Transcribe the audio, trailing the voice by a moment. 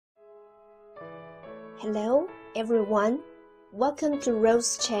Hello, everyone. Welcome to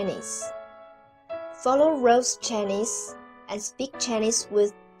Rose Chinese. Follow Rose Chinese and speak Chinese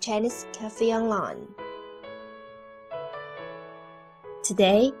with Chinese Cafe Online.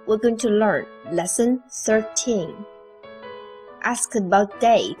 Today, we're going to learn Lesson 13. Ask about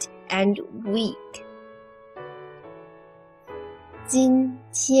date and week. 今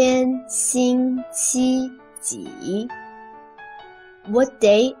天星期几? What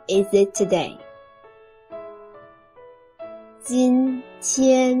day is it today? 今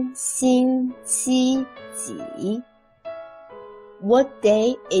天星期几? What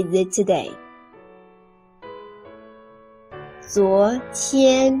day is it today? 昨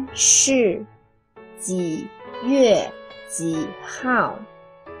天是几月几号?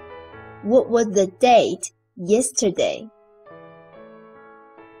 What was the date yesterday?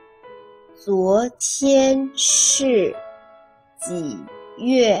 昨天是几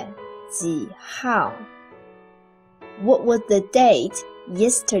月几号? What was the date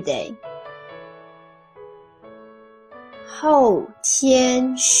yesterday? 后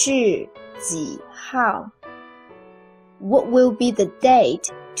天是几号? What will be the date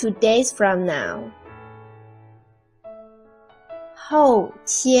 2 days from now? 后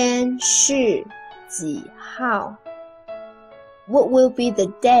天是几号? What will be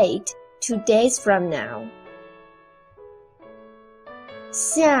the date 2 days from now?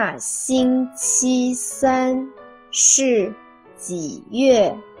 下星期三是几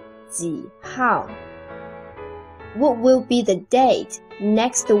月几号? What will be the date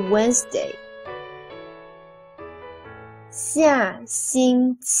next Wednesday? 下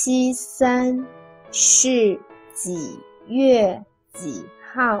星期三是几月几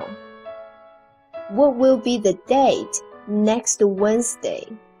号? What will be the date next Wednesday?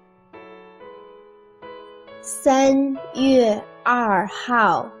 3月2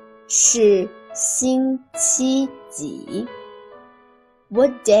号是星期几?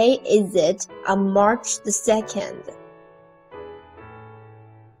 What day is it on March the 2nd?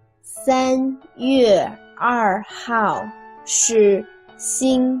 3月2号是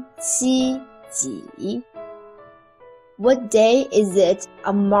星期几? What day is it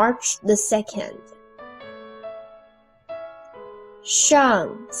on March the 2nd? 上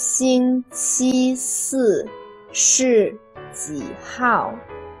星期四是几号?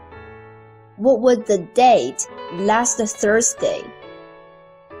 What was the date last Thursday?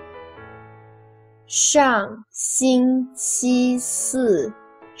 上星期四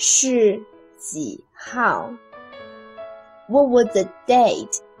是几号? What was the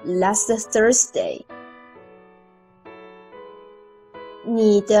date last Thursday?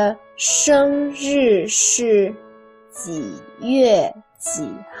 你的生日是几月几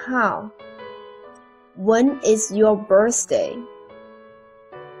号? When is your birthday?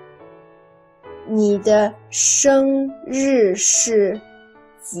 你的生日是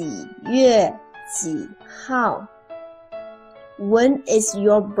几月几号? When is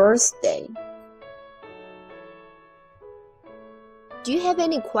your birthday? Do you have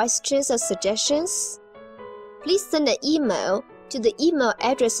any questions or suggestions? Please send an email to the email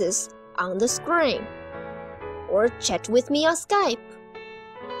addresses on the screen or chat with me on Skype.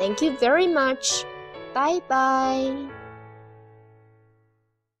 Thank you very much. Bye-bye.